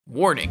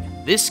Warning,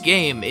 this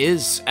game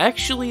is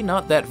actually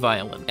not that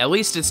violent. At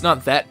least it's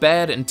not that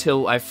bad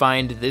until I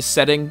find this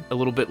setting a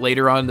little bit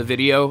later on in the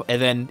video,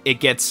 and then it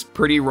gets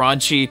pretty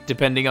raunchy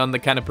depending on the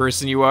kind of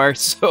person you are,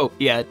 so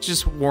yeah,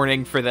 just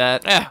warning for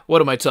that.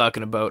 What am I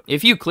talking about?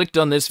 If you clicked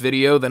on this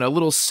video, then a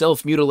little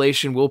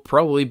self-mutilation will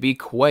probably be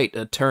quite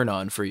a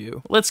turn-on for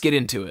you. Let's get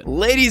into it.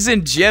 Ladies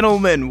and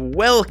gentlemen,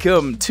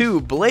 welcome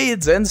to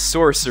Blades and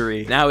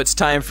Sorcery. Now it's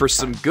time for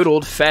some good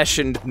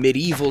old-fashioned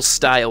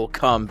medieval-style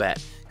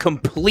combat.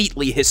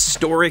 Completely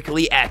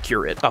historically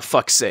accurate. Oh,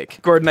 fuck's sake.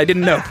 Gordon, I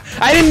didn't know.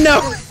 I didn't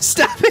know!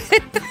 Stop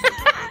it!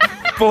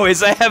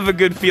 Boys, I have a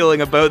good feeling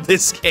about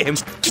this game.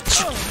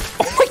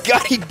 Oh my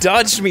god, he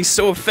dodged me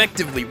so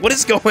effectively. What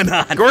is going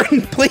on?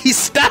 Gordon, please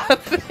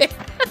stop it!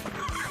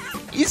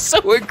 He's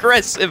so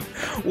aggressive.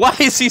 Why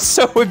is he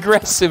so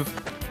aggressive?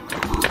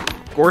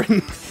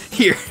 Gordon,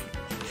 here.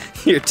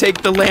 Here,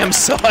 take the lamb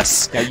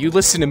sauce. Now you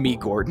listen to me,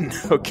 Gordon,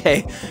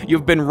 okay?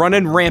 You've been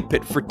running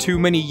rampant for too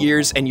many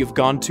years and you've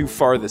gone too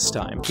far this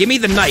time. Give me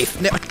the knife.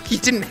 No, you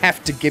didn't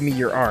have to give me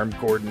your arm,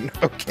 Gordon,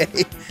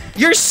 okay?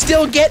 You're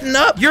still getting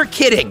up. You're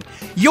kidding.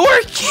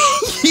 You're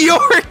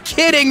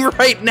kidding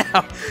right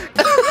now.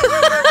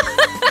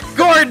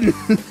 Gordon,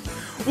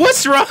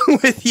 what's wrong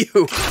with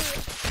you?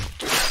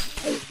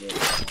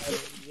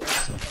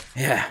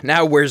 Yeah,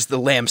 now where's the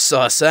lamb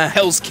sauce, huh?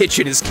 Hell's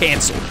Kitchen is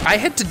canceled. I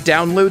had to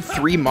download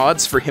 3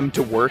 mods for him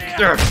to work.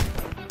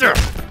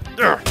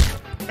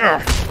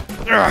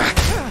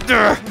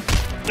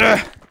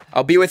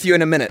 I'll be with you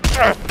in a minute.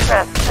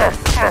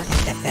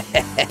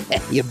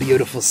 You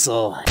beautiful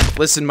soul.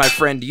 Listen, my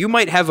friend, you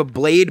might have a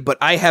blade, but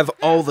I have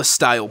all the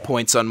style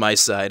points on my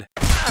side.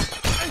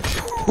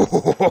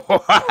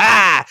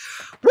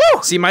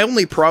 Woo! See, my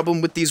only problem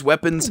with these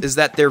weapons is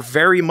that they're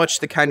very much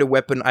the kind of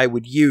weapon I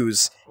would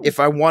use if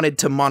I wanted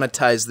to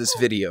monetize this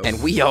video.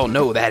 And we all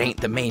know that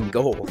ain't the main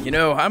goal. You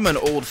know, I'm an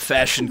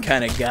old-fashioned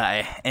kind of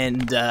guy,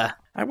 and,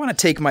 I want to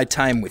take my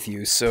time with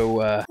you,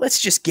 so, let's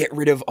just get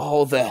rid of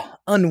all the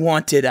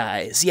unwanted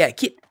eyes. Yeah,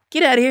 get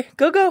out of here.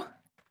 Go.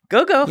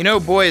 You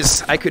know,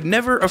 boys, I could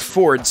never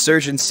afford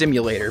Surgeon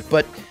Simulator,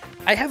 but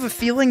I have a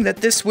feeling that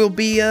this will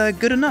be,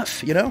 good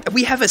enough, you know?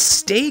 We have a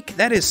steak?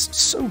 That is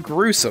so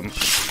gruesome.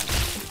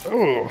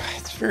 Oh,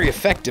 it's very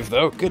effective,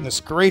 though. Goodness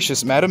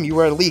gracious, madam, you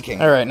are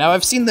leaking. All right, now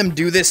I've seen them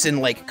do this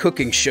in, like,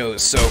 cooking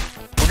shows, so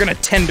we're gonna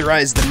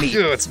tenderize the meat.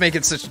 Oh, it's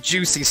making such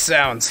juicy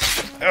sounds.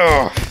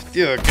 Oh,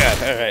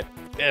 God, all right.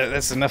 Yeah,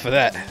 that's enough of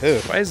that.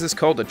 Ugh. Why is this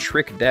called a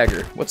trick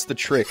dagger? What's the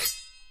trick?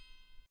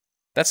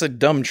 That's a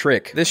dumb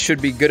trick. This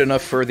should be good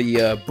enough for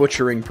the,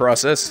 butchering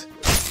process.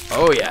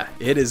 Oh, yeah,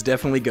 it is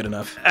definitely good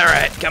enough. All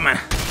right, come on.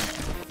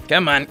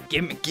 Come on,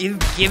 give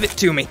it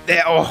to me.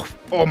 There, oh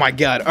my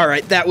god, all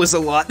right, that was a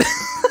lot.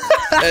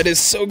 That is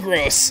so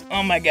gross.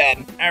 Oh my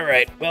god. All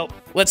right, well,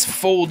 let's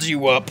fold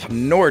you up.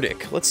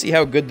 Nordic. Let's see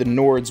how good the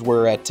Nords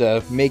were at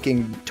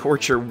making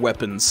torture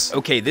weapons.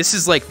 Okay, this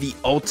is like the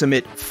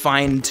ultimate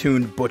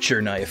fine-tuned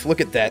butcher knife.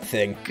 Look at that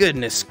thing.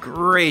 Goodness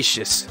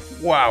gracious.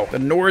 Wow, the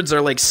Nords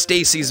are like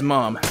Stacy's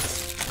mom.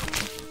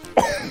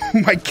 Oh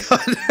my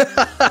god.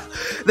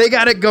 They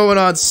got it going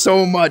on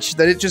so much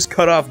that it just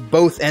cut off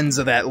both ends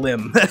of that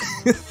limb.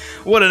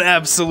 What an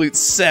absolute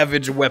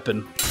savage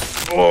weapon.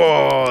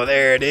 Oh,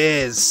 there it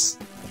is.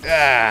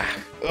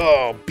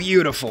 Oh,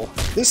 beautiful.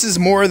 This is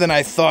more than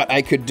I thought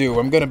I could do.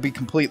 I'm gonna be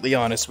completely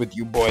honest with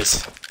you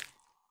boys.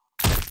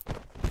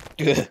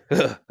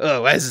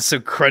 Oh, why is it so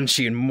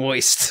crunchy and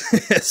moist?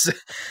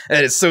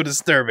 That is so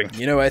disturbing.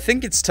 You know, I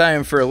think it's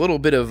time for a little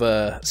bit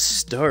of,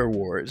 Star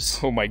Wars.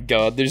 Oh my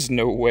god, there's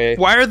no way.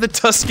 Why are the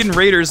Tusken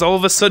Raiders all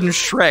of a sudden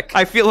Shrek?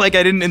 I feel like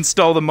I didn't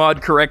install the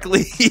mod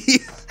correctly.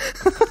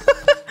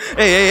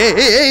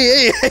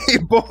 Hey,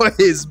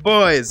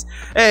 boys.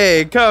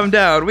 Hey, calm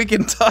down. We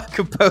can talk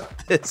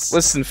about this.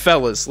 Listen,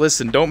 fellas,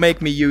 listen, don't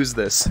make me use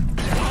this.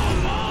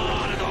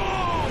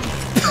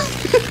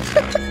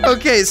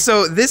 Okay,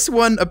 so this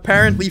one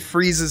apparently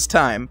freezes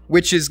time,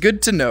 which is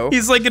good to know.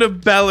 He's like in a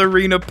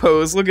ballerina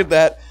pose, look at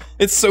that.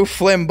 It's so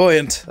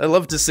flamboyant. I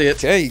love to see it.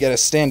 Okay, you gotta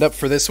stand up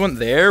for this one.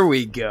 There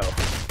we go.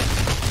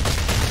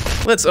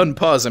 Let's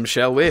unpause him,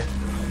 shall we?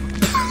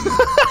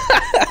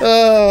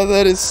 Oh,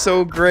 that is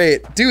so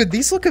great. Dude,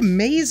 these look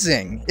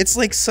amazing. It's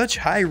like such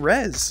high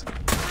res.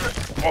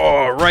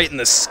 Oh, right in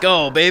the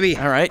skull, baby.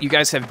 All right, you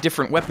guys have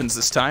different weapons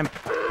this time.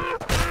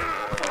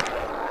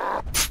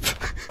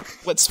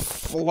 Let's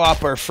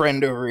flop our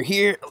friend over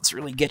here. Let's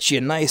really get you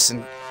nice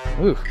and...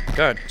 Ooh,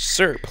 God,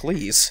 sir,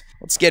 please.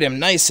 Let's get him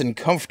nice and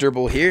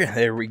comfortable here.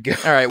 There we go.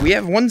 All right, we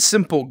have one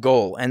simple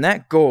goal, and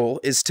that goal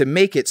is to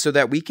make it so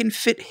that we can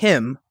fit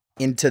him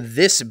into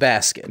this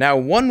basket. Now,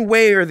 one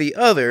way or the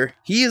other,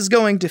 he is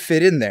going to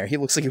fit in there. He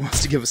looks like he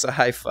wants to give us a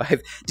high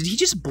five. Did he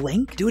just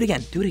blink? Do it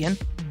again. Do it again.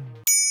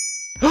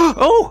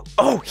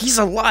 Oh, he's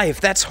alive.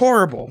 That's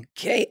horrible.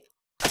 Okay.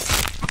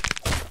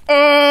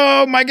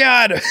 Oh, my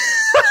God.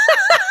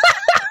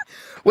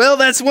 Well,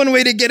 that's one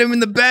way to get him in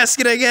the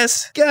basket, I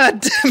guess.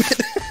 God damn it.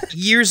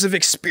 Years of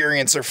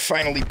experience are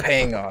finally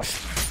paying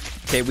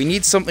off. Okay, we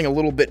need something a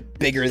little bit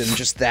bigger than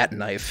just that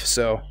knife,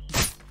 so...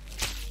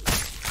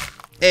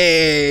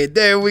 Hey,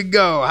 there we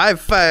go. High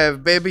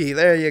five, baby.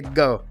 There you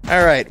go.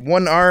 All right,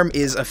 one arm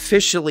is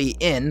officially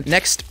in.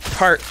 Next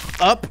part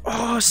up.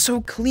 Oh,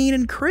 so clean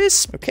and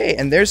crisp. Okay,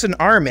 and there's an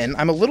arm in.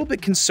 I'm a little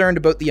bit concerned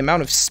about the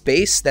amount of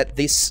space that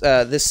this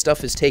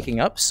stuff is taking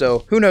up,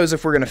 so who knows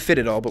if we're gonna fit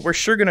it all, but we're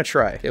sure gonna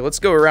try. Okay, let's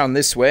go around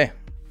this way.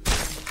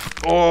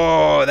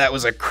 Oh, that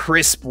was a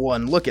crisp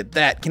one. Look at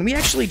that. Can we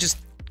actually just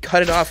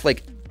cut it off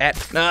like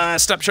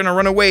stop trying to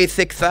run away,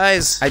 thick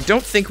thighs. I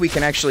don't think we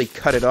can actually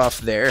cut it off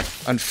there,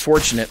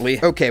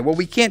 unfortunately. Okay, well,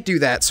 we can't do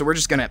that, so we're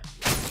just gonna...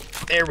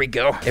 There we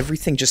go.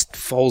 Everything just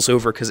falls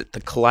over because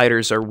the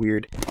colliders are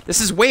weird. This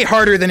is way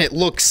harder than it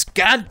looks.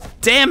 God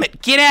damn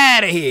it, get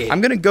out of here. I'm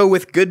gonna go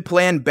with good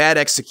plan, bad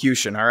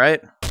execution, all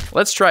right?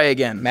 Let's try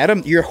again.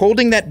 Madam, you're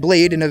holding that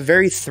blade in a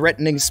very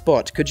threatening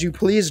spot. Could you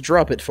please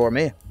drop it for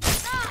me?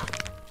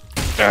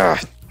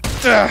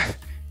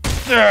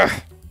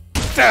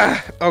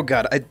 Oh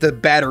god, the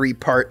battery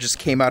part just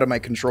came out of my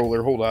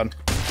controller. Hold on.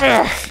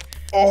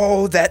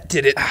 Oh, that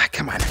did it.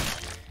 Come on.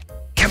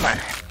 Come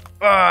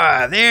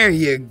on. There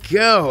you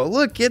go.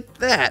 Look at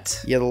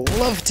that. You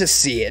love to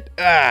see it.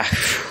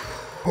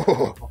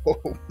 Oh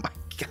my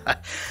god.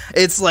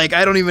 It's like,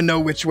 I don't even know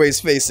which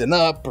way's facing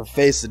up or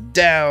facing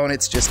down.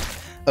 It's just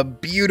a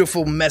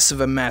beautiful mess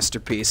of a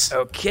masterpiece.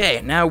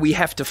 Okay, now we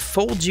have to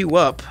fold you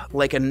up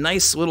like a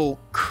nice little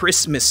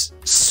Christmas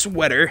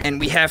sweater, and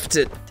we have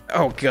to...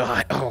 Oh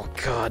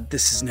god,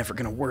 this is never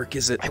gonna work,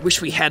 is it? I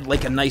wish we had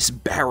like a nice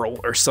barrel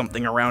or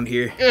something around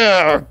here.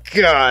 Oh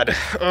god,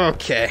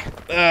 okay.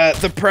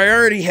 The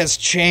priority has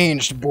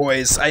changed,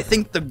 boys. I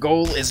think the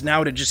goal is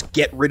now to just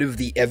get rid of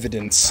the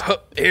evidence.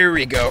 Here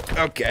we go,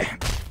 okay.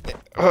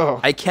 Oh.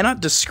 I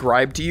cannot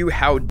describe to you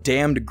how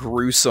damned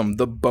gruesome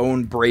the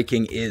bone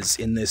breaking is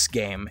in this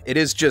game. It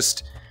is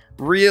just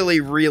really,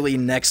 really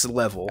next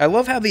level. I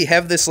love how they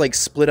have this like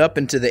split up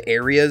into the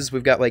areas.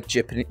 We've got like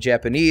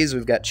Japanese,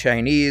 we've got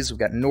Chinese, we've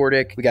got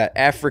Nordic, we got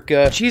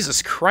Africa.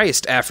 Jesus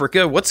Christ,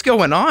 Africa, what's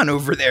going on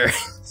over there?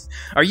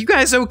 Are you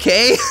guys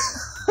okay?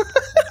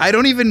 I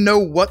don't even know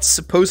what's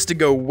supposed to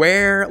go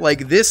where.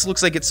 Like, this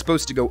looks like it's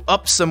supposed to go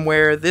up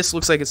somewhere. This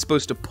looks like it's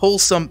supposed to pull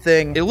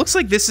something. It looks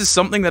like this is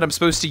something that I'm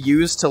supposed to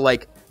use to,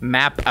 like,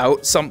 map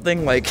out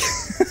something, like...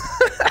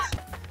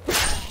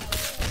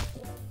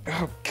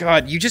 Oh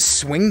god, you just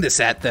swing this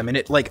at them and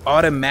it, like,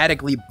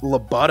 automatically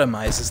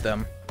lobotomizes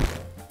them.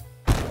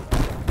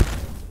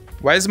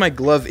 Why is my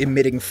glove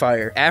emitting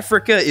fire?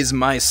 Africa is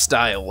my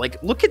style.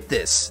 Like, look at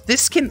this.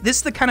 This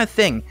is the kind of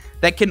thing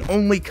that can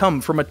only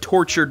come from a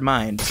tortured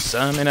mind.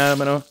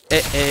 Welcome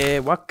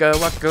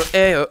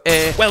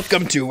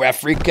to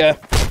Africa.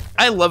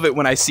 I love it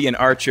when I see an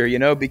archer, you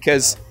know,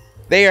 because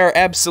they are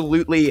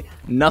absolutely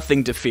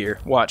nothing to fear.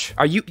 Watch.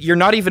 You're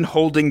not even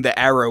holding the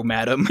arrow,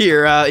 madam.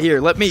 Here,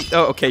 let me,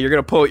 oh, okay, you're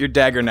gonna pull out your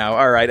dagger now.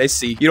 All right, I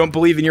see. You don't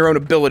believe in your own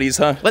abilities,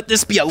 huh? Let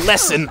this be a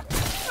lesson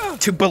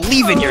to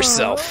believe in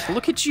yourself.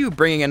 Look at you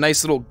bringing a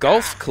nice little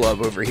golf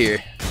club over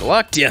here.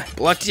 Blocked you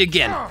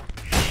again.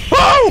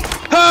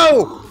 Oh!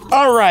 Oh!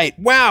 All right,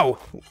 wow.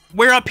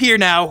 We're up here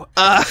now.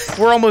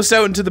 We're almost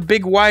out into the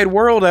big wide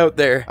world out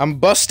there. I'm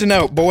busting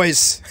out,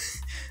 boys.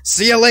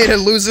 See you later,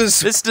 losers.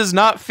 This does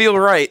not feel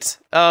right.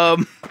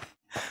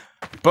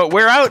 But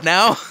we're out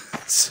now,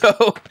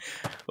 so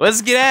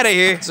let's get out of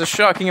here. It's a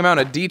shocking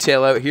amount of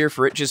detail out here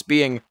for it just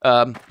being,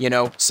 you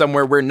know,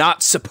 somewhere we're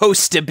not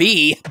supposed to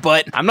be,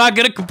 but I'm not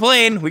gonna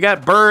complain. We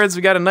got birds,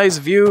 we got a nice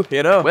view,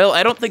 you know. Well,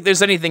 I don't think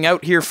there's anything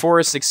out here for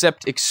us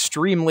except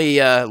extremely,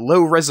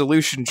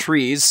 low-resolution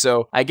trees,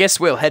 so I guess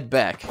we'll head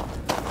back.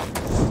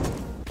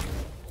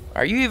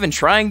 Are you even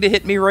trying to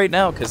hit me right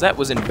now? Because that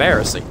was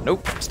embarrassing.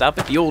 Nope, stop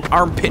it. The old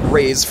armpit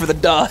raise for the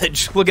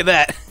dodge. Look at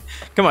that.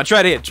 Come on, try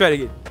it again, try it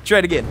again, try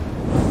it again.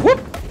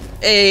 Whoop!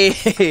 Hey,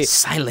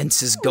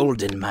 silence is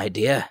golden, my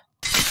dear.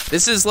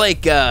 This is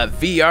like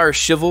VR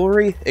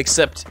chivalry,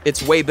 except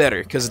it's way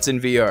better because it's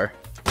in VR.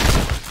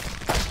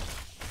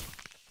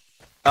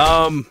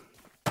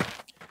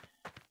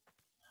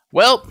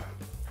 Well,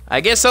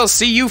 I guess I'll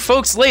see you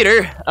folks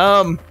later.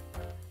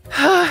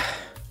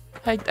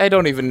 I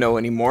don't even know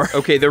anymore.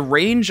 Okay, the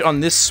range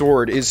on this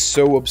sword is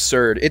so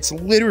absurd. It's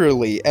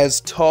literally as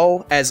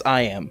tall as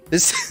I am.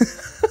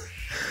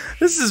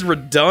 This is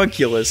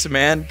redonkulous,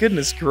 man.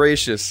 Goodness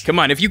gracious. Come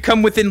on, if you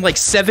come within like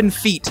 7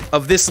 feet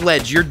of this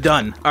ledge, you're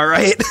done, all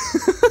right?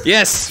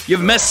 Yes,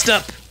 you've messed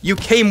up. You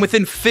came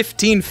within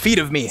 15 feet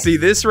of me. See,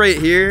 this right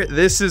here,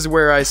 this is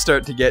where I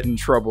start to get in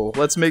trouble.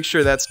 Let's make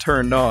sure that's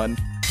turned on.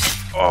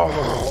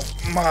 Oh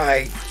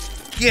my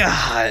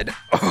god.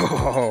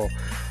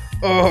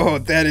 Oh,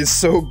 that is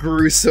so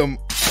gruesome.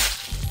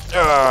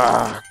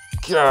 Oh,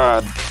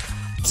 god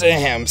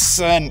damn,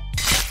 son.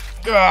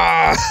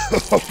 Oh,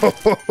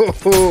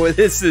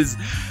 this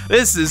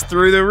is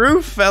through the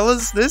roof,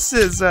 fellas. This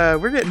is,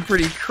 we're getting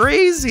pretty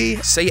crazy.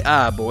 Say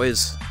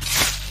boys.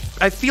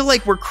 I feel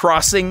like we're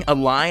crossing a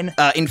line.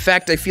 In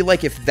fact, I feel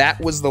like if that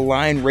was the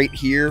line right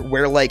here,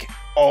 we're like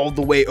all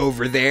the way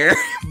over there.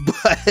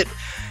 But,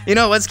 you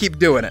know, let's keep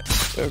doing it.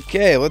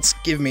 Okay, let's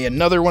give me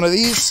another one of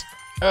these.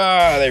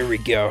 There we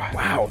go.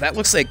 Wow, that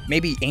looks like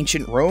maybe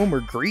ancient Rome or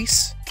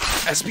Greece.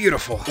 That's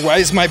beautiful. Why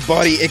is my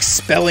body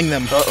expelling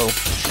them? Uh-oh.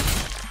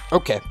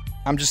 Okay,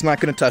 I'm just not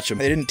gonna touch them.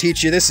 They didn't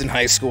teach you this in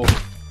high school.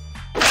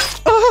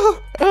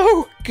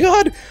 Oh,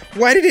 God!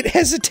 Why did it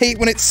hesitate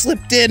when it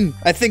slipped in?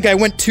 I think I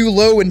went too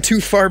low and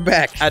too far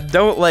back. I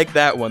don't like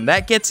that one.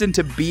 That gets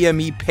into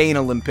BME Pain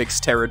Olympics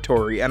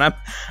territory, and I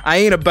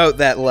ain't about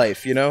that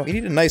life, you know? We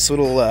need a nice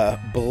little,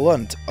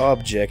 blunt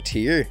object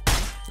here.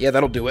 Yeah,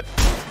 that'll do it.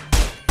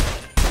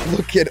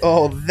 Look at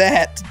all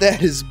that.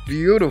 That is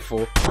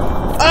beautiful.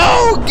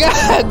 Oh,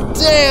 God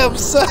damn,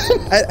 son!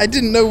 I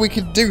didn't know we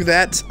could do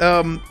that.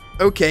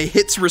 Okay,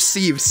 hits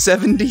received,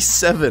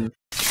 77.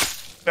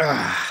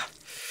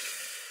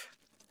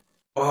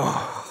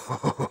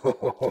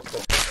 Oh,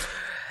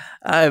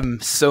 I'm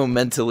so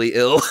mentally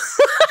ill.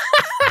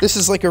 This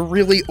is like a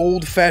really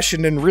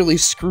old-fashioned and really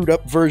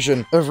screwed-up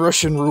version of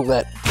Russian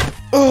roulette.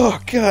 Oh,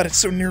 God, it's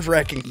so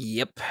nerve-wracking.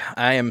 Yep,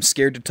 I am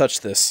scared to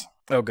touch this.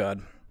 Oh,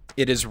 God.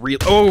 It is real.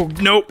 Oh,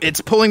 nope, it's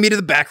pulling me to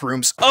the back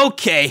rooms.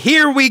 Okay,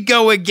 here we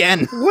go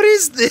again. What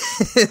is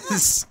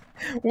this?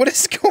 What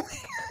is going on?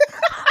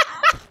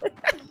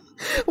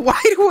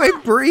 Why do I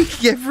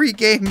break every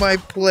game I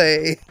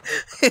play?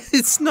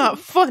 It's not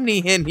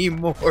funny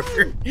anymore.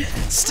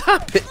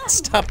 Stop it,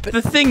 stop it.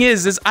 The thing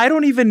is I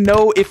don't even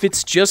know if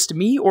it's just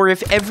me or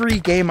if every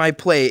game I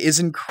play is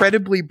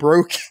incredibly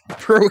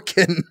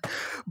broken.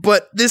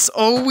 But this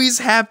always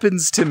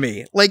happens to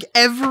me. Like,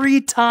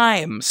 every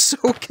time, so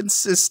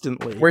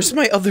consistently. Where's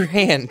my other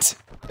hand?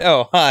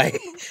 Oh, hi.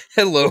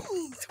 Hello.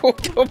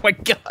 Oh my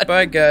God.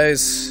 Bye,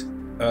 guys.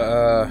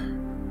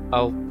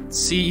 I'll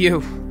see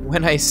you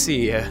when I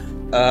see you.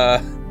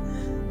 I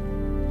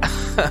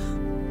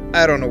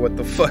don't know what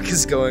the fuck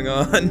is going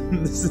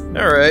on.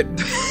 Alright.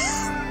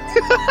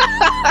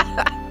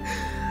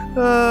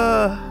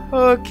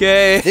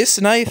 Okay. This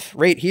knife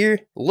right here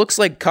looks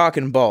like cock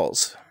and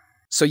balls.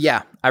 So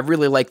yeah, I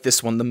really like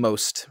this one the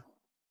most.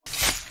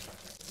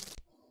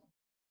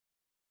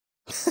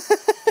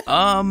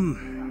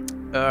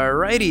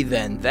 Alrighty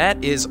then.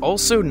 That is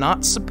also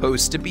not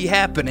supposed to be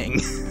happening.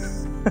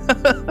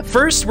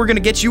 First, we're gonna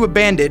get you a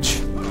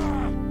bandage.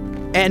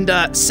 And,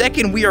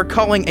 second, we are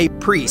calling a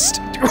priest.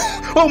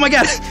 Oh my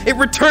God, it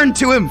returned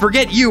to him.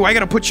 Forget you, I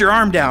gotta put your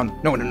arm down.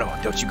 No,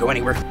 don't you go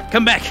anywhere.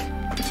 Come back.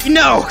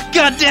 No,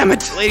 God damn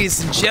it.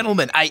 Ladies and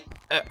gentlemen,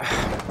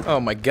 oh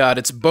my God,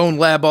 it's Bone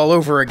Lab all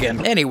over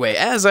again. Anyway,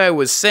 as I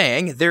was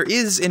saying, there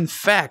is in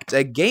fact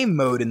a game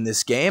mode in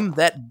this game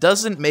that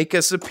doesn't make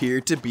us appear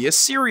to be a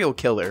serial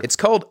killer. It's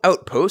called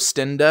Outpost,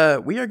 and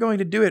we are going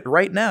to do it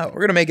right now.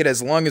 We're gonna make it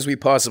as long as we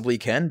possibly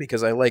can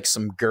because I like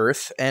some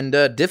girth, and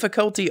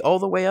difficulty all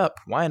the way up.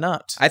 Why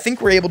not? I think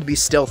we're able to be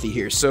stealthy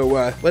here,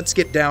 so let's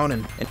get down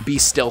and be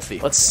stealthy.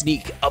 Let's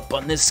sneak up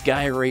on this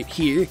guy right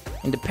here,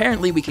 and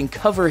apparently we can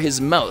cover his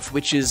mouth,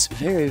 which is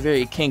very,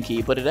 very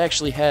kinky, but it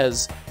actually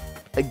has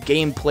a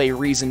gameplay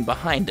reason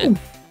behind it.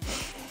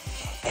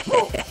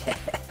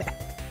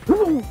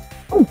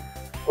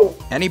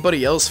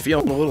 Anybody else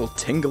feeling a little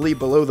tingly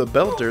below the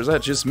belt, or is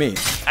that just me?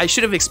 I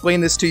should have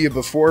explained this to you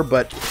before,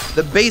 but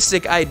the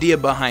basic idea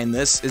behind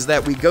this is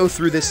that we go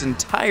through this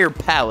entire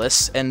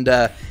palace and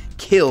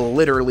kill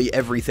literally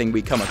everything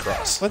we come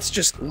across. Let's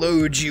just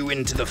load you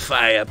into the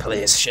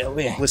fireplace, shall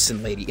we?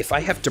 Listen, lady, if I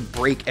have to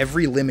break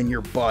every limb in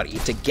your body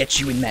to get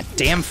you in that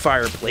damn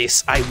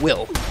fireplace, I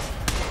will.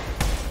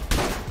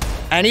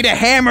 I need a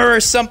hammer or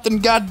something,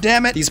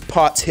 goddammit! These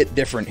pots hit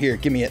different. Here,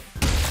 give me it.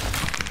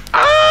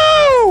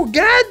 Oh,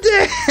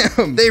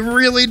 goddamn! They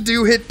really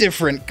do hit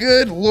different.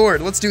 Good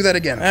lord, let's do that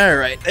again.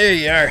 Alright, there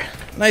you are.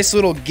 Nice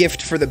little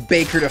gift for the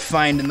baker to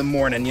find in the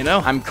morning, you know?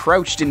 I'm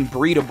crouched in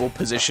breedable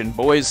position,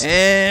 boys.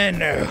 And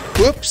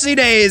whoopsie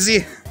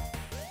daisy.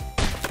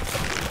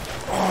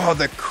 Oh,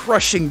 the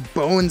crushing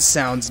bone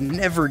sounds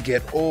never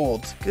get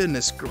old.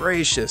 Goodness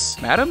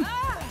gracious. Madam?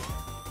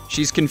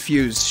 She's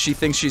confused. She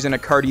thinks she's in a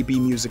Cardi B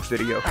music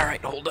video. All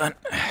right, hold on.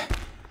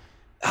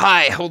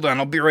 Hi, hold on.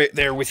 I'll be right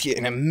there with you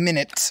in a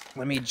minute.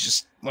 Let me,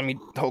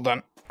 hold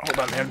on. Hold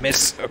on there,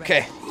 miss.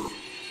 Okay.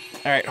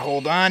 All right,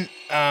 hold on.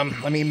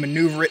 Let me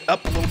maneuver it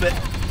up a little bit.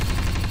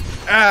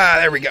 Ah,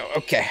 there we go.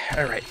 Okay.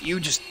 All right, you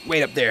just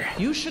wait up there.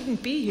 You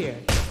shouldn't be here.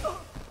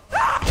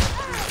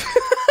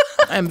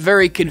 I'm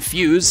very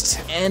confused,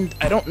 and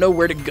I don't know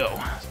where to go.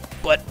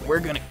 But we're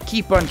gonna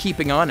keep on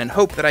keeping on and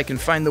hope that I can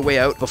find the way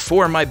out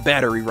before my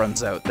battery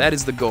runs out. That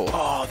is the goal.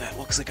 Oh, that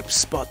looks like a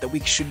spot that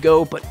we should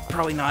go, but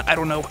probably not. I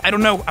don't know.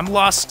 I'm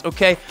lost,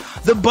 okay?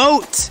 The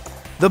boat!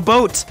 The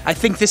boat! I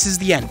think this is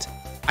the end.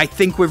 I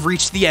think we've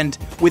reached the end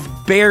with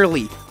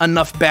barely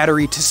enough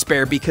battery to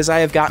spare because I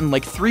have gotten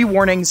like 3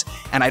 warnings,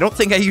 and I don't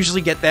think I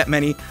usually get that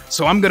many,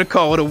 so I'm gonna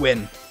call it a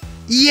win.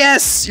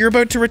 Yes, you're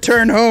about to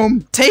return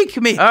home.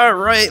 Take me. All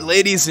right,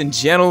 ladies and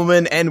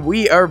gentlemen, and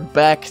we are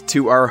back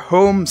to our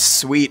home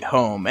sweet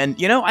home.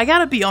 And you know, I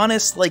gotta be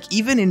honest, like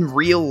even in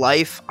real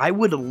life, I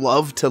would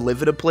love to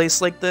live at a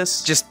place like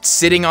this. Just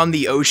sitting on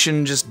the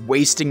ocean, just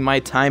wasting my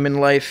time in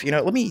life. You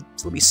know, let me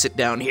sit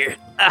down here.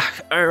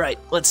 All right,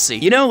 let's see.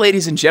 You know,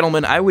 ladies and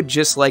gentlemen, I would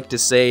just like to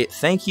say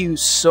thank you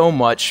so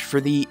much for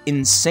the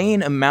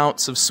insane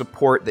amounts of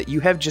support that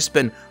you have just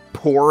been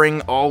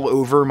pouring all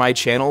over my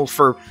channel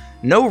for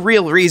no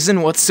real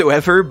reason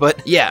whatsoever,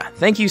 but yeah,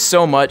 thank you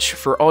so much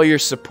for all your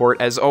support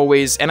as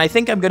always, and I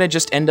think I'm gonna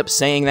just end up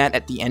saying that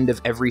at the end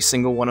of every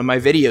single one of my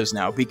videos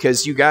now,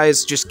 because you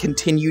guys just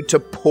continue to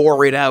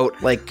pour it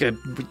out like,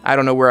 I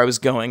don't know where I was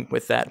going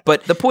with that,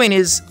 but the point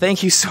is,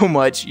 thank you so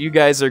much, you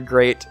guys are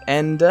great,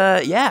 and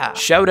yeah,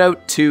 shout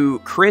out to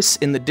Chris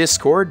in the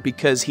Discord,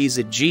 because he's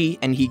a G,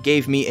 and he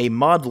gave me a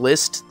mod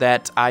list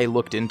that I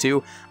looked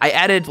into. I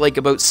added like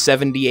about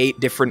 78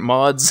 different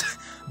mods,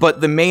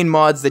 but the main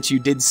mods that you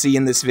did see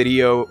in this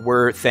video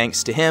were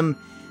thanks to him.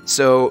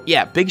 So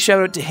yeah, big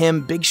shout out to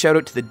him, big shout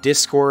out to the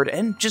Discord,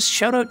 and just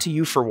shout out to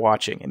you for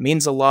watching. It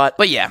means a lot.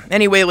 But yeah,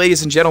 anyway,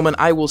 ladies and gentlemen,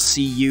 I will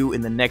see you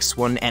in the next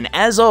one. And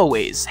as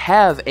always,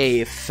 have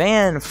a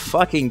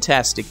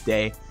fan-fucking-tastic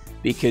day,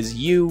 because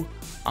you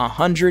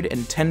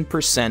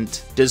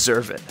 110%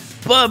 deserve it.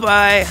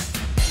 Bye-bye!